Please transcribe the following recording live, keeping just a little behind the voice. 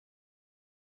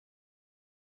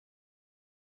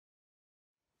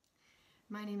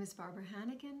My name is Barbara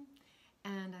Hannigan,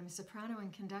 and I'm a soprano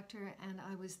and conductor, and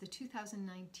I was the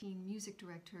 2019 music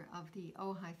director of the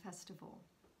Ojai Festival.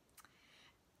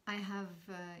 I have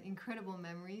incredible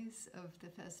memories of the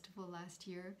festival last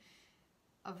year,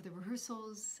 of the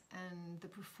rehearsals and the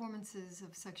performances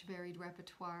of such varied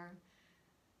repertoire,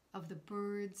 of the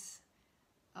birds,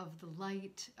 of the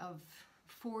light, of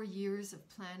 4 years of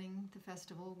planning the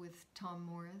festival with Tom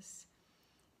Morris,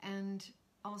 and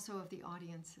also of the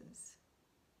audiences.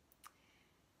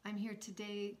 I'm here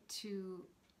today to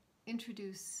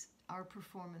introduce our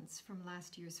performance from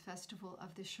last year's festival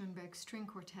of the Schoenberg String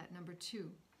Quartet No.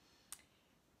 2,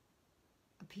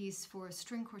 a piece for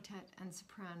string quartet and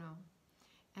soprano,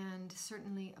 and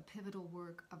certainly a pivotal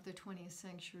work of the 20th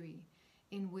century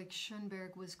in which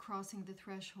Schoenberg was crossing the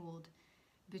threshold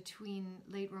between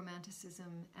late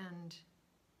Romanticism and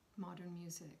modern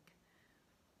music.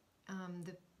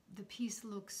 The piece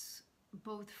looks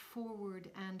both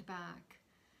forward and back,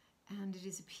 and it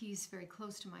is a piece very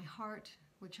close to my heart,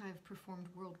 which I've performed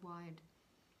worldwide.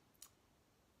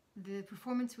 The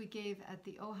performance we gave at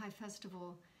the Ojai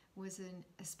Festival was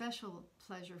a special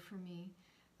pleasure for me.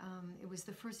 It was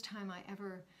the first time I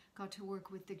ever got to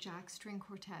work with the JACK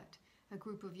Quartet, a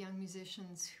group of young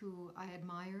musicians who I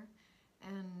admire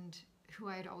and who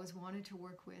I had always wanted to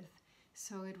work with.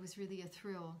 So it was really a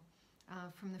thrill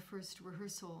from the first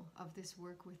rehearsal of this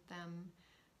work with them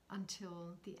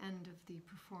until the end of the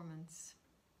performance,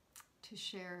 to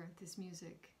share this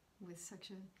music with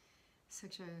such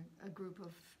a group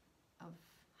of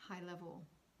high-level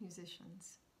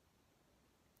musicians.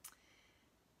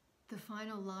 The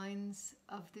final lines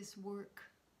of this work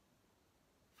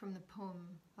from the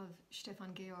poem of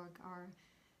Stefan Georg are,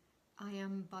 "I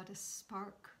am but a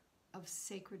spark of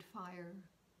sacred fire,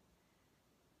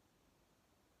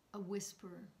 a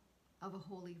whisper of a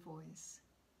holy voice."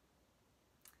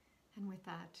 And with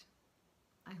that,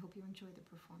 I hope you enjoy the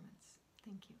performance.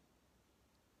 Thank you.